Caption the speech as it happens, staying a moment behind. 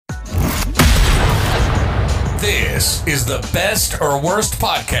This is the Best or Worst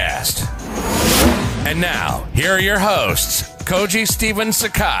podcast. And now, here are your hosts, Koji Stephen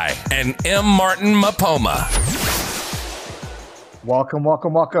Sakai and M. Martin Mapoma.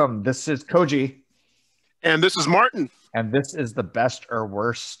 Welcome. This is Koji. And this is Martin. And this is the Best or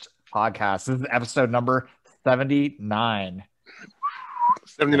Worst podcast. This is episode number 79.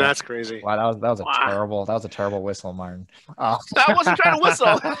 79, that's crazy. Wow, that was a terrible whistle, Martin. I wasn't trying to whistle.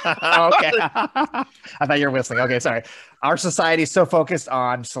 Okay. I thought you were whistling. Okay, sorry. Our society is so focused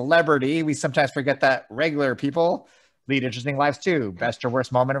on celebrity, we sometimes forget that regular people lead interesting lives too. Best or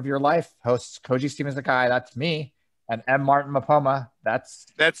worst moment of your life. Hosts Koji Stephen Sakai, that's me, and M. Martin Mapoma, that's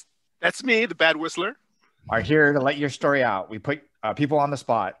me, the bad whistler. Are here to let your story out. We put people on the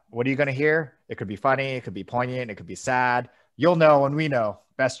spot. What are you going to hear? It could be funny, it could be poignant, it could be sad. You'll know when we know.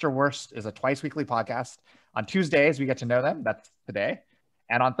 Best or Worst is a twice weekly podcast. On Tuesdays, we get to know them. That's today.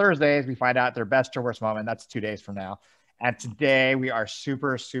 And on Thursdays, we find out their best or worst moment. That's 2 days from now. And today, we are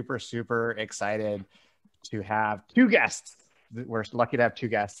super excited to have two guests. We're lucky to have two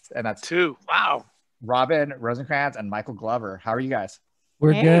guests. And that's two. Wow. Robyn Rosenkrantz and Michael Glover. How are you guys?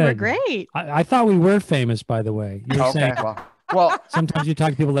 We're good. We're great. I thought we were famous, by the way. You were saying, well, sometimes you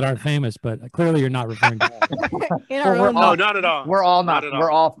talk to people that aren't famous, but clearly you're not referring to us. No, not at all. We're all not.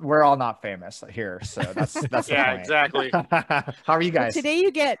 We're all not famous here. So that's yeah, exactly. How are you guys? Well, today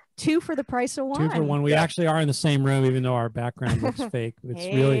you get two for the price of one. 2 for 1. We actually are in the same room, even though our background looks fake. It's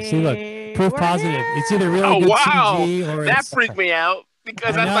really look, proof positive. Here. It's either really good CG or that freaked me out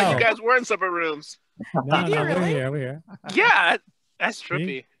because I thought you guys were in separate rooms. No, we're here. Yeah, that's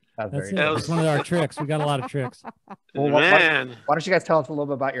trippy. That's one of our tricks. We got a lot of tricks. Well, why don't you guys tell us a little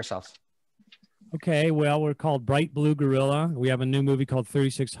bit about yourselves? Okay, well, we're called Bright Blue Gorilla. We have a new movie called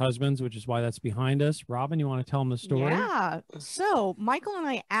 36 Husbands, which is why that's behind us. Robyn, you want to tell them the story? Yeah. So Michael and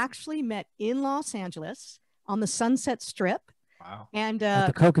I actually met in Los Angeles on the Sunset Strip. Wow. And at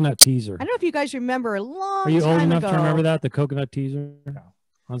the Coconut Teaser. I don't know if you guys remember a long time ago. Are you old enough to remember that? The Coconut Teaser? No.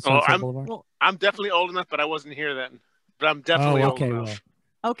 On Sunset Boulevard? Well, I'm definitely old enough, but I wasn't here then. But I'm definitely old enough.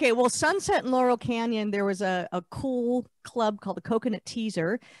 Okay, well, Sunset and Laurel Canyon, there was a cool club called the Coconut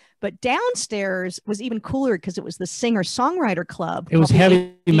Teaser, but downstairs was even cooler because it was the singer-songwriter club. It was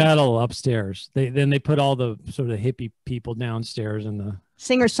heavy metal upstairs. Then they put all the sort of hippie people downstairs in the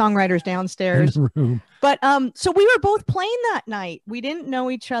singer-songwriters downstairs. In the room. But so we were both playing that night. We didn't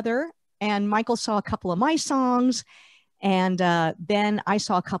know each other, and Michael saw a couple of my songs, and then I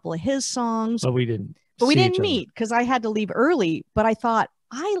saw a couple of his songs. But we didn't. But we didn't meet because I had to leave early. But I thought,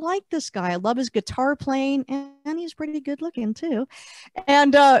 I like this guy. I love his guitar playing, and he's pretty good looking too.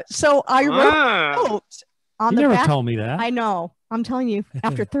 And so I wrote a note on the back. You never told me that. I know. I'm telling you,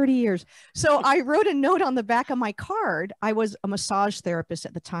 after 30 years. So I wrote a note on the back of my card. I was a massage therapist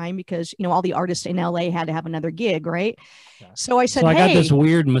at the time because, all the artists in LA had to have another gig, right? Yeah. So I said, I got this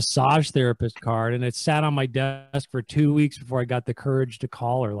weird massage therapist card, and it sat on my desk for 2 weeks before I got the courage to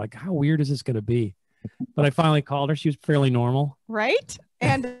call her. Like, how weird is this going to be? But I finally called her. She was fairly normal. Right.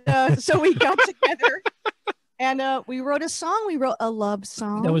 And so we got together and we wrote a song. We wrote a love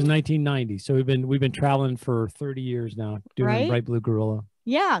song. That was 1990. So we've been traveling for 30 years now doing Bright Blue Gorilla.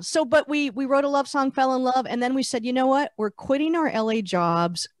 Yeah. So, but we wrote a love song, fell in love. And then we said, you know what? We're quitting our LA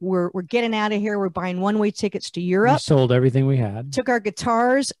jobs. We're getting out of here. We're buying one-way tickets to Europe. We sold everything we had. Took our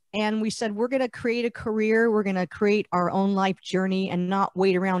guitars and we said, we're going to create a career. We're going to create our own life journey and not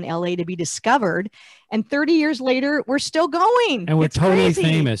wait around LA to be discovered. And 30 years later, we're still going. And we're totally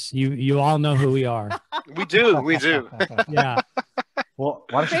famous. You all know who we are. We do. Yeah. Well,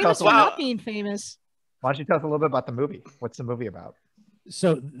 why don't you tell us about being famous? Why don't you tell us a little bit about the movie? What's the movie about?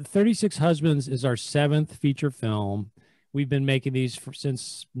 So 36 Husbands is our 7th feature film. We've been making these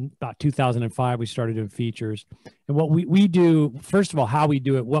since about 2005. We started doing features. And what we do, first of all, how we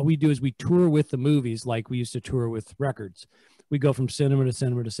do it, what we do is we tour with the movies like we used to tour with records. We go from cinema to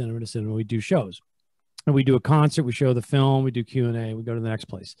cinema to cinema to cinema. We do shows. And we do a concert, we show the film, we do Q&A, we go to the next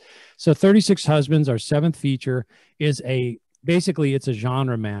place. So 36 Husbands, our 7th feature, is basically it's a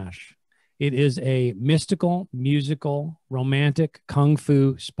genre mash. It is a mystical, musical, romantic, kung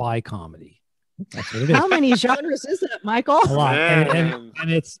fu spy comedy. That's what it is. How many genres is that, Michael? A lot. And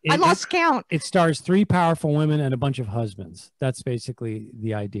I lost count. It stars 3 powerful women and a bunch of husbands. That's basically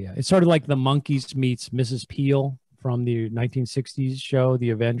the idea. It's sort of like the Monkees meets Mrs. Peel from the 1960s show, The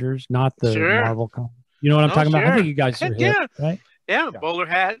Avengers, not the Marvel comedy. You know what I'm talking about? I think you guys are hip, right? Yeah, bowler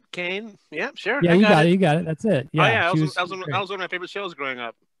hat, cane. Yeah, sure. Yeah, you got it. That's it. Yeah, that was one of my favorite shows growing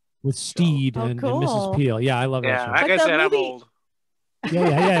up. With Steed and Mrs. Peel. Yeah, I love that show. Like I said, I'm old.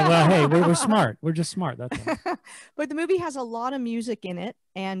 Yeah. Well, hey, we're smart. We're just smart. That's all. But the movie has a lot of music in it,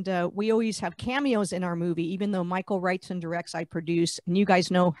 and we always have cameos in our movie. Even though Michael writes and directs, I produce, and you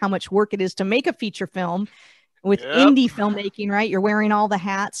guys know how much work it is to make a feature film with indie filmmaking, right? You're wearing all the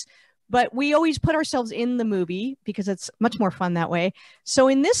hats. But we always put ourselves in the movie because it's much more fun that way. So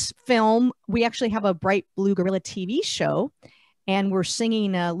in this film, we actually have a Bright Blue Gorilla TV show, and we're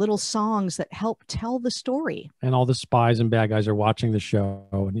singing little songs that help tell the story. And all the spies and bad guys are watching the show,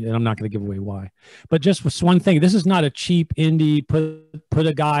 and I'm not going to give away why. But just one thing, this is not a cheap indie, put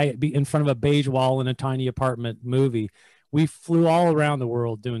a guy in front of a beige wall in a tiny apartment movie. We flew all around the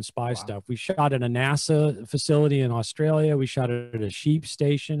world doing spy stuff. We shot at a NASA facility in Australia. We shot at a sheep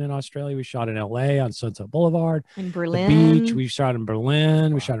station in Australia. We shot in LA on Sunset Boulevard. In Berlin. The beach. We shot in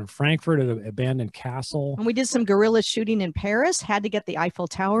Berlin. We shot in Frankfurt at an abandoned castle. And we did some guerrilla shooting in Paris. Had to get the Eiffel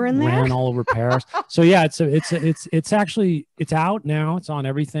Tower in there. Ran all over Paris. So yeah, it's actually out now. It's on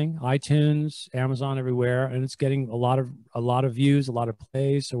everything. iTunes, Amazon, everywhere. And it's getting a lot of views, a lot of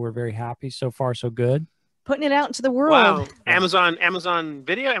plays. So we're very happy. So far, so good. Putting it out into the world. Wow. Amazon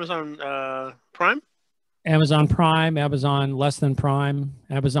Video, Amazon Prime? Amazon Prime, Amazon less than Prime,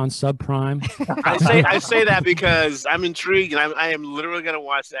 Amazon subprime. I say that because I'm intrigued, and I am literally going to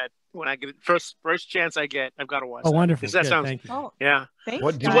watch that when I get it. First chance I get, I've got to watch that. Oh, wonderful. That sounds, thank you. Oh, yeah. Thanks.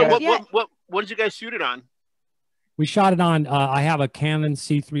 What did you guys shoot it on? We shot it on, I have a Canon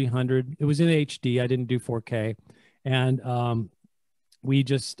C300. It was in HD. I didn't do 4K. And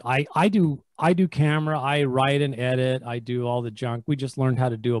I do camera, I write and edit, I do all the junk. We just learned how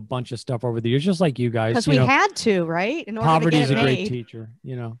to do a bunch of stuff over the years, just like you guys. Because we had to, right? In order poverty to is get a it great made. teacher,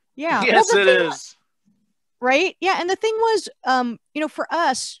 you know. Yeah. Yes, it is. Right? Yeah. And the thing was, for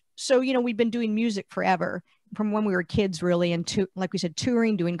us, so, we've been doing music forever from when we were kids, really. And like we said,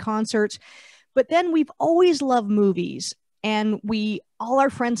 touring, doing concerts. But then we've always loved movies. And all our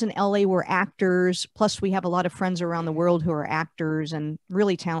friends in LA were actors. Plus, we have a lot of friends around the world who are actors and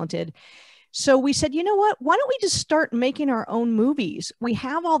really talented. So we said, you know what? Why don't we just start making our own movies? We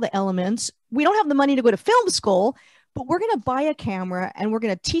have all the elements. We don't have the money to go to film school, but we're going to buy a camera and we're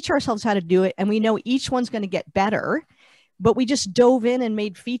going to teach ourselves how to do it. And we know each one's going to get better. But we just dove in and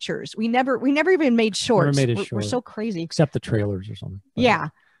made features. We never even made shorts. We're so crazy. Except the trailers or something. Yeah.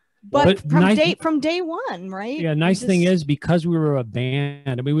 But from day one, right? Yeah. Nice thing is, because we were a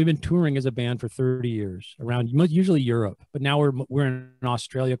band, I mean, we've been touring as a band for 30 years around usually Europe, but now we're in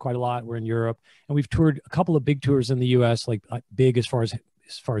Australia quite a lot. We're in Europe, and we've toured a couple of big tours in the US, like big as far as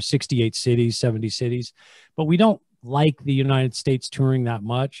 68 cities, 70 cities. But we don't like the United States touring that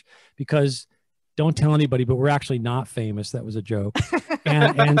much because, don't tell anybody, but we're actually not famous. That was a joke.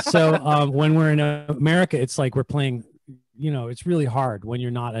 and so when we're in America, it's like we're playing. It's really hard when you're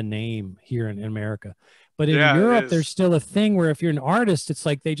not a name here in America. But in Europe, there's still a thing where if you're an artist, it's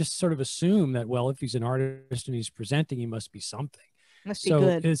like they just sort of assume that, well, if he's an artist and he's presenting, he must be something. Must be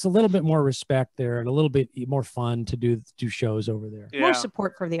good. It's a little bit more respect there and a little bit more fun to do shows over there. Yeah. More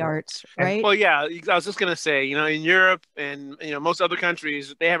support for the arts, right? Well, yeah, I was just going to say, in Europe and, most other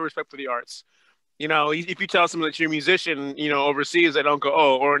countries, they have respect for the arts. If you tell someone that you're a musician, overseas, they don't go,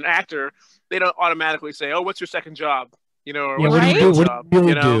 oh, or an actor, they don't automatically say, oh, what's your second job? Or what's what your do you job? What do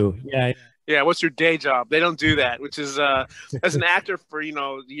you do? Yeah. Yeah, what's your day job? They don't do that, which is as an actor for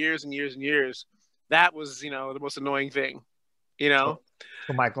years and years and years, that was the most annoying thing. So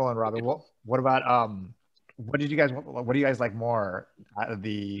Michael and Robyn, what about what do you guys like more,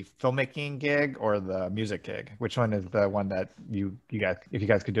 the filmmaking gig or the music gig? Which one is the one that you guys, if you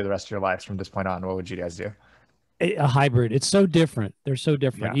guys could do the rest of your lives from this point on, what would you guys do? A hybrid. It's so different. They're so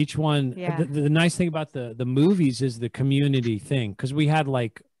different. Yeah. Each one. Yeah. The nice thing about the movies is the community thing, because we had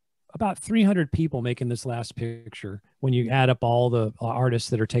like about 300 people making this last picture when you add up all the artists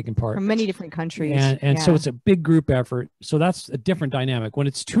that are taking part from many different countries. And so it's a big group effort. So that's a different dynamic. When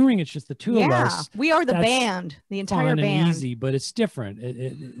it's touring, it's just the two of us. We are the band, the entire fun band. And easy, but it's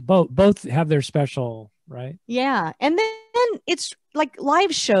different. Both have their special, right? Yeah. And then it's like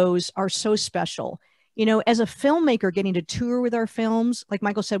live shows are so special. As a filmmaker getting to tour with our films, like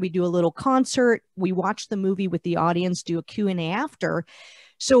Michael said, we do a little concert, we watch the movie with the audience, do a Q&A after.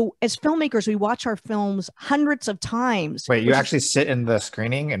 So as filmmakers, we watch our films hundreds of times. Wait, you actually sit in the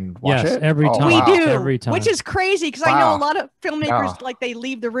screening and watch it? Every time. We do, every time. which is crazy because I know a lot of filmmakers, like they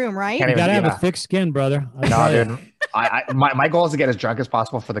leave the room, right? You gotta have a thick skin, brother. No, dude. My goal is to get as drunk as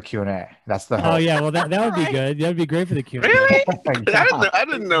possible for the Q&A. That's the hope. Oh yeah, well that would be good. That would be great for the Q&A. Really? I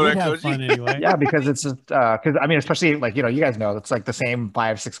didn't know that. Have fun anyway. Yeah, because it's just because especially like you guys know it's like the same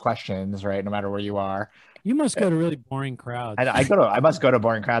 5-6 questions, right? No matter where you are. You must go to really boring crowds. I must go to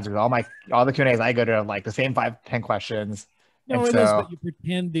boring crowds because all the Q&As I go to are like the same 5-10 questions. No, And it is, so, but you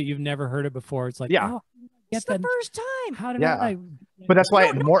pretend that you've never heard it before. It's like, Yeah. oh, It's the first time. How did Yeah. I? but that's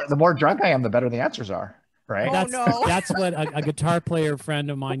why the more drunk I am, the better the answers are, right? Oh, That's no. that's what a guitar player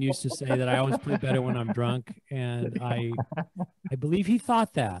friend of mine used to say, that I always play better when I'm drunk, and I believe he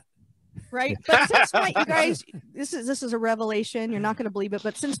thought that. Right. But since you guys, this is a revelation. You're not going to believe it.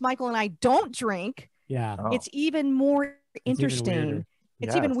 But since Michael and I don't drink, Yeah. Oh. it's even more interesting.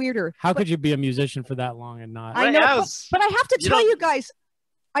 It's even weirder. How could you be a musician for that long and not? I know, Right, but I have to tell you guys,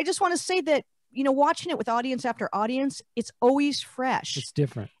 I just want to say that, watching it with audience after audience, it's always fresh. It's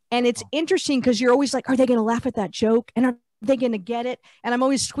different. And it's interesting because you're always like, are they going to laugh at that joke? And are they going to get it? And I'm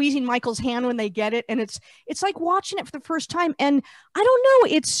always squeezing Michael's hand when they get it. And it's like watching it for the first time. And I don't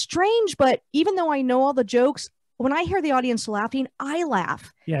know, it's strange, but even though I know all the jokes, when I hear the audience laughing, I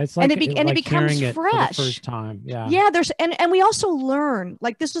laugh. Yeah, it's like it becomes hearing it fresh. for the first time. Yeah. Yeah, and we also learn,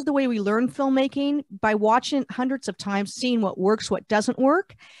 like, this is the way we learn filmmaking, by watching hundreds of times, seeing what works, what doesn't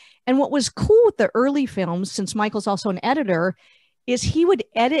work. And what was cool with the early films, since Michael's also an editor, is he would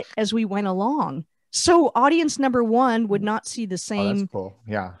edit as we went along. So audience number 1 would not see the same that's cool.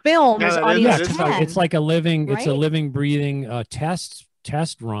 Yeah. film as audience 10. It's like a living, right? it's a living, breathing test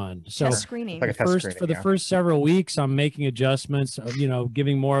run. So Test screening. Like a test screening, for the first several weeks, I'm making adjustments,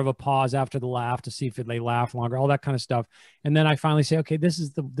 giving more of a pause after the laugh to see if they laugh longer, all that kind of stuff. And then I finally say, okay, this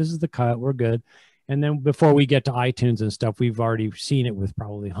is the cut. We're good. And then before we get to iTunes and stuff, we've already seen it with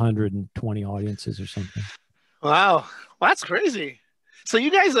probably 120 audiences or something. Wow, well, that's crazy. So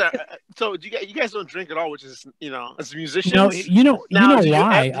you guys you guys don't drink at all, which is, as musicians. No, you know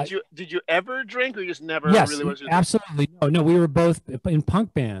why? Did you ever drink, or you just never yes, really wanted to absolutely. No, we were both in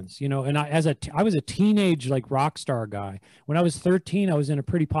punk bands, and I was a teenage, like, rock star guy. When I was 13, I was in a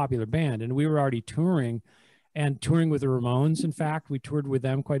pretty popular band, and we were already touring with the Ramones. In fact, we toured with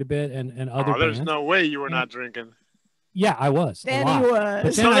them quite a bit, and other there's bands. no way you were not drinking. Yeah, I was. Then he was. But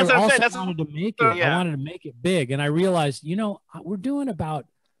then So that's I what I'm also saying. wanted to make it. Yeah. I wanted to make it big, and I realized, we're doing about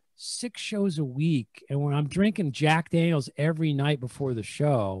 6 shows a week, and when I'm drinking Jack Daniels every night before the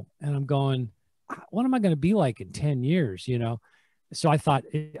show, and I'm going, what am I going to be like in 10 years? So I thought,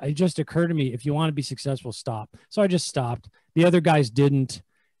 it just occurred to me, if you want to be successful, stop. So I just stopped. The other guys didn't,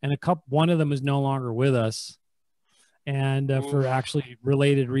 and one of them is no longer with us. And for actually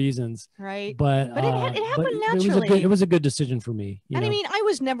related reasons, right? But it happened naturally. It was a good decision for me. And I mean, I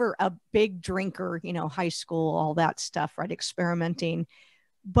was never a big drinker, high school, all that stuff, right? Experimenting,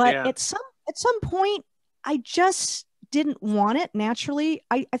 but at some point, I just didn't want it naturally.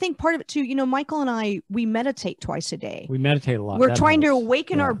 I think part of it too, Michael and I, we meditate twice a day. We meditate a lot. We're trying to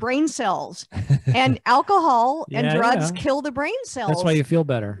awaken our brain cells, and alcohol and drugs kill the brain cells. That's why you feel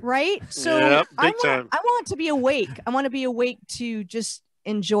better. Right. So I want to be awake. I want to be awake to just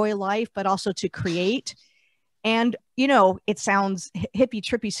enjoy life, but also to create. And, it sounds hippie,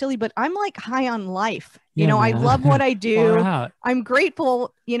 trippy, silly, but I'm like high on life. I love what I do. I'm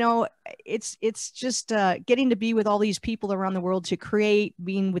grateful. It's just getting to be with all these people around the world to create,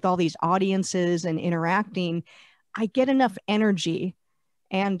 being with all these audiences and interacting. I get enough energy,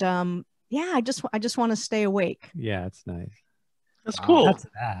 and I just want to stay awake. Yeah, it's nice. That's cool.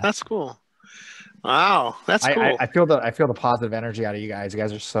 That's cool. Wow, that's cool. I feel the positive energy out of you guys. You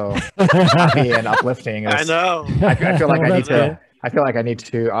guys are so happy and uplifting. I know. I feel like I need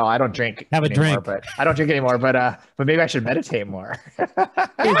to. Oh, I don't drink. Have a drink. But I don't drink anymore. But maybe I should meditate more. You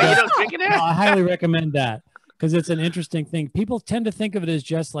don't drink it? I highly recommend that, because it's an interesting thing. People tend to think of it as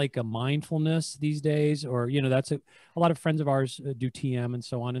just like a mindfulness these days, or that's a lot of friends of ours do TM and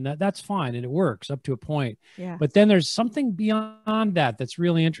so on, and that's fine, and it works up to a point. Yeah. But then there's something beyond that that's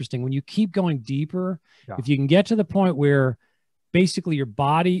really interesting. When you keep going deeper, if you can get to the point where basically your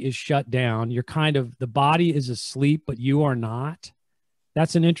body is shut down, the body is asleep, but you are not.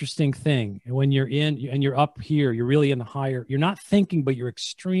 That's an interesting thing. And when you're you're up here, you're really in the higher, you're not thinking, but you're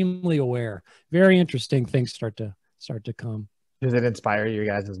extremely aware. Very interesting things start to come. Does it inspire you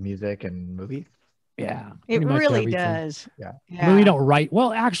guys' music and movies? Yeah, it really does. Yeah. We don't write.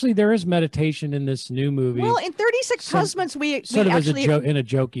 Well, actually, there is meditation in this new movie. Well, in 36 Husbands, we sort of actually, in a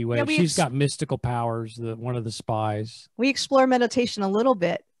jokey way. She's got mystical powers. One of the spies. We explore meditation a little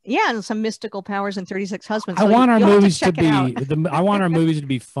bit. Yeah, and some mystical powers in 36 Husbands. I want our movies to be I want our movies to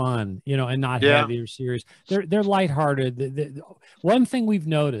be fun, and not heavy or serious. They're lighthearted. One thing we've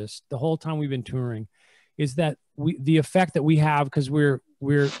noticed the whole time we've been touring is that the effect that we have, because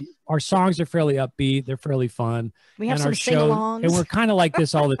our songs are fairly upbeat, they're fairly fun. We have and some our sing-alongs. and we're kind of like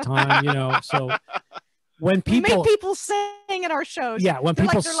this all the time, So when we people make people sing at our shows. Yeah, when They're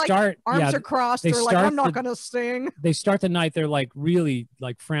people they're start, arms are crossed. They're like, I'm not gonna sing. They start the night. They're like really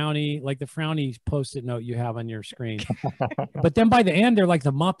like frowny, like the frowny post-it note you have on your screen. But then by the end, they're like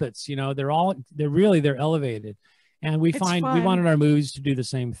the Muppets. You know, they're elevated. And we wanted our movies to do the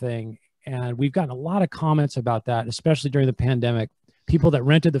same thing. And we've gotten a lot of comments about that, especially during the pandemic. People that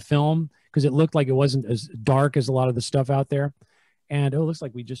rented the film because it looked like it wasn't as dark as a lot of the stuff out there. And it looks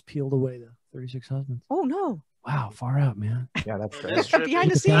like we just peeled away the 36 Husbands. Oh no! Wow, far out, man. Yeah, that's great.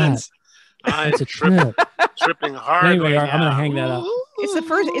 Behind the scenes. It's a trip. Tripping hard. Anyway, right I'm gonna now. hang that up. It's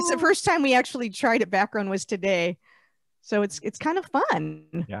the first time we actually tried it. Background was today, so it's kind of fun.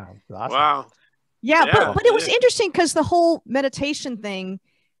 Yeah, awesome. Wow. Yeah, Yeah, but it was interesting because the whole meditation thing.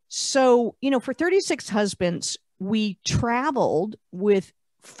 So, you know, for 36 Husbands, we traveled with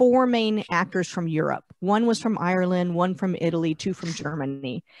 4 main actors from Europe. One was from Ireland, one from Italy, 2 from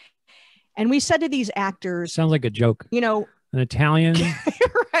Germany. And we said to these actors, Sounds like a joke. you know, An Italian,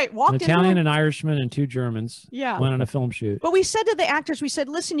 right, an Italian, an Irishman, and 2 Germans Yeah. went on a film shoot. But we said to the actors, we said,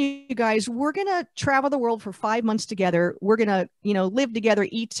 listen, you guys, we're going to travel the world for 5 months together. We're going to, you know, live together,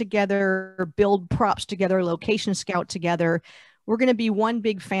 eat together, build props together, location scout together. We're going to be one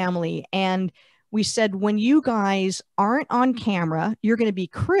big family. And we said, when you guys aren't on camera, you're going to be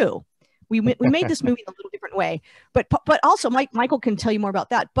crew. We made this movie in a little different way, but also Michael can tell you more about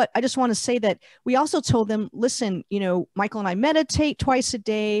that. But I just want to say that we also told them, listen, you know, Michael and I meditate twice a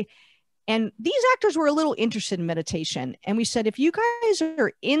day. And these actors were a little interested in meditation. And we said, if you guys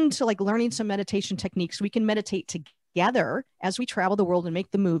are into like learning some meditation techniques, we can meditate together as we travel the world and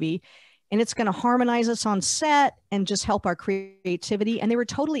make the movie. And it's going to harmonize us on set and just help our creativity. And they were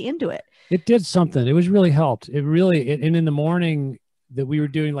totally into it. It did something. It was really helped. And in the morning that we were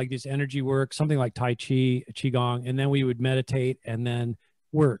doing like this energy work, something like Tai Chi, Qigong, and then we would meditate and then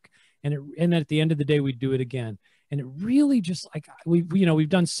work. And then at the end of the day, we'd do it again. And it really just like, we've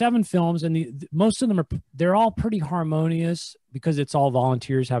done 7 films and most of them they're all pretty harmonious because it's all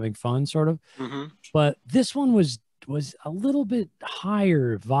volunteers having fun sort of. Mm-hmm. But this one was a little bit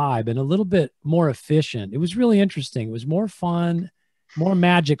higher vibe and a little bit more efficient. It was really interesting. It was more fun, more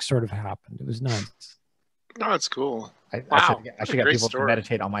magic sort of happened. It was nice. Oh, that's cool. I should get people story. to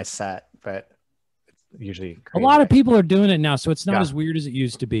meditate on my set, but it's usually A crazy. lot of people are doing it now, so it's not Yeah. as weird as it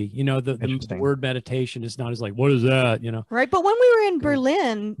used to be. You know, the Interesting. word meditation is not as like, what is that? You know, Right. But when we were in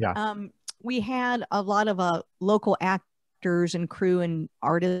Berlin, Yeah. we had a lot of local actors and crew and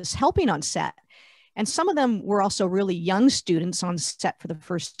artists helping on set. And some of them were also really young students on set for the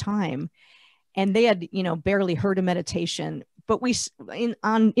first time. And they had, you know, barely heard of meditation. But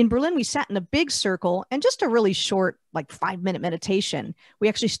in Berlin, we sat in a big circle and just a really short, like 5-minute meditation. We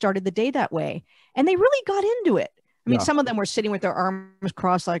actually started the day that way. And they really got into it. I mean, Yeah. some of them were sitting with their arms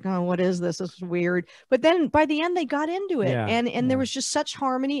crossed, like, oh, what is this? This is weird. But then by the end, they got into it. Yeah, And there was just such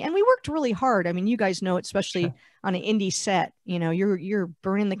harmony. And we worked really hard. I mean, you guys know it, especially on an indie set. You know, you're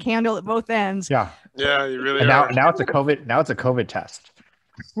burning the candle at both ends. Yeah. Yeah, you really And are. now it's a COVID test.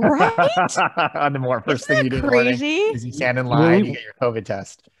 Right? On the first thing Isn't you do that in the morning crazy? is you stand in line, you get your COVID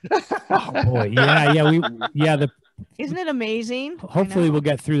test. oh boy, yeah. Isn't it amazing? I Hopefully know. we'll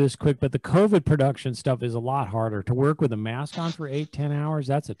get through this quick, but the COVID production stuff is a lot harder to work with a mask on for 8-10 hours.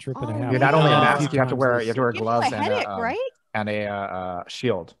 That's a trip and a Oh, half. You're not only a Yeah. mask, you have to wear Give you gloves a headache, right? and a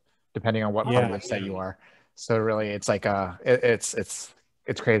shield, depending on what Yeah. part of the set you are. So really, it's like it's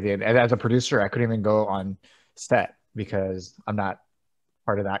crazy. And as a producer, I couldn't even go on set because I'm not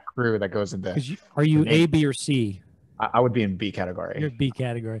part of that crew that goes into. Are you the A, B, or C? I would be in B category. You're B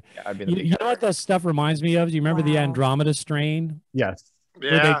category. Yeah, I'd be in the B You know category. what that stuff reminds me of? Do you remember the Wow. Andromeda strain? Yes.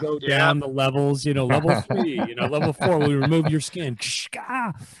 Where they go down the levels, you know, level 3, you know, level 4, we remove your skin.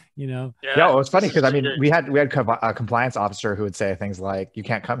 You know, Yeah, it was funny because I mean, we had a compliance officer who would say things like, "You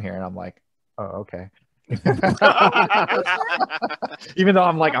can't come here," and I'm like, "Oh, okay." Even though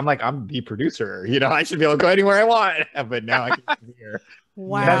I'm the producer, you know, I should be able to go anywhere I want. But now I can be here.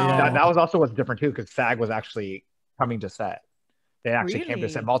 Wow. That was also what's different too, because SAG was actually coming to set. They actually came to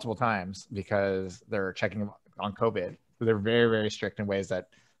set Really? multiple times because they're checking on COVID. So they're very, very strict in ways that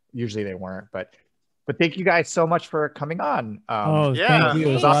usually they weren't. But thank you guys so much for coming on. Yeah. thank you.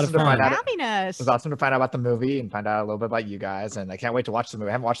 It was a lot of awesome to fun. find out. Having us. It was awesome to find out about the movie and find out a little bit about you guys. And I can't wait to watch the movie.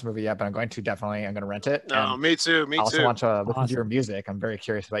 I haven't watched the movie yet, but I'm going to rent it. No, And me too. Me I also too. want to listen Awesome. to your music. I'm very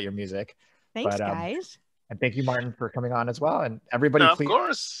curious about your music. Thanks, but, guys. And thank you, Martin, for coming on as well. And everybody, Of please,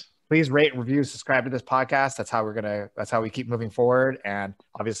 course. Please rate, review, subscribe to this podcast. That's how we keep moving forward. And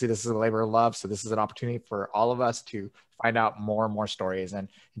obviously this is a labor of love. So this is an opportunity for all of us to find out more and more stories. And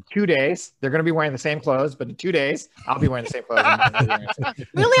in 2 days, they're going to be wearing the same clothes, but in 2 days, I'll be wearing the same clothes.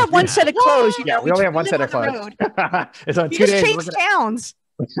 We only have one set of clothes. Yeah, we only have one set of clothes. So in 2 days, change towns.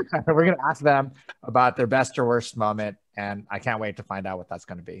 we're going to ask them about their best or worst moment. And I can't wait to find out what that's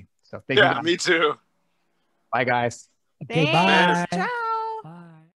going to be. So thank you. Me too. Bye, guys. Okay, bye. Ciao.